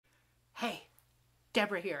Hey,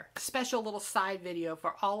 Deborah here. Special little side video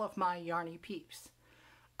for all of my yarny peeps.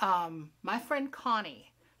 My friend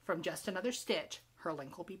Connie from Just Another Stitch, her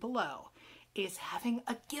link will be below, is having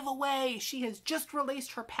a giveaway. She has just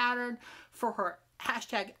released her pattern for her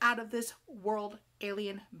hashtag out of this world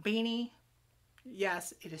alien beanie.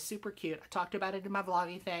 Yes, it is super cute. I talked about it in my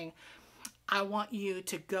vlogging thing. I want you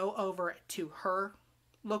to go over to her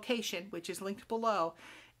location, which is linked below,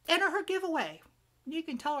 enter her giveaway. You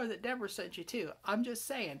can tell her that Deborah sent you too. I'm just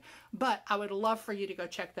saying. But I would love for you to go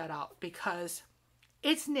check that out because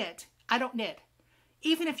it's knit. I don't knit.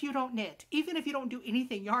 Even if you don't knit, even if you don't do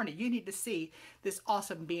anything yarny, you need to see this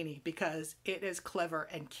awesome beanie because it is clever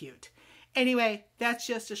and cute. Anyway, that's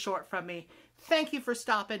just a short from me. Thank you for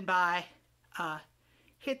stopping by.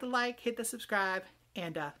 Hit the like, hit the subscribe,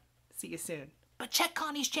 and see you soon. But check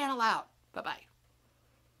Connie's channel out. Bye-bye.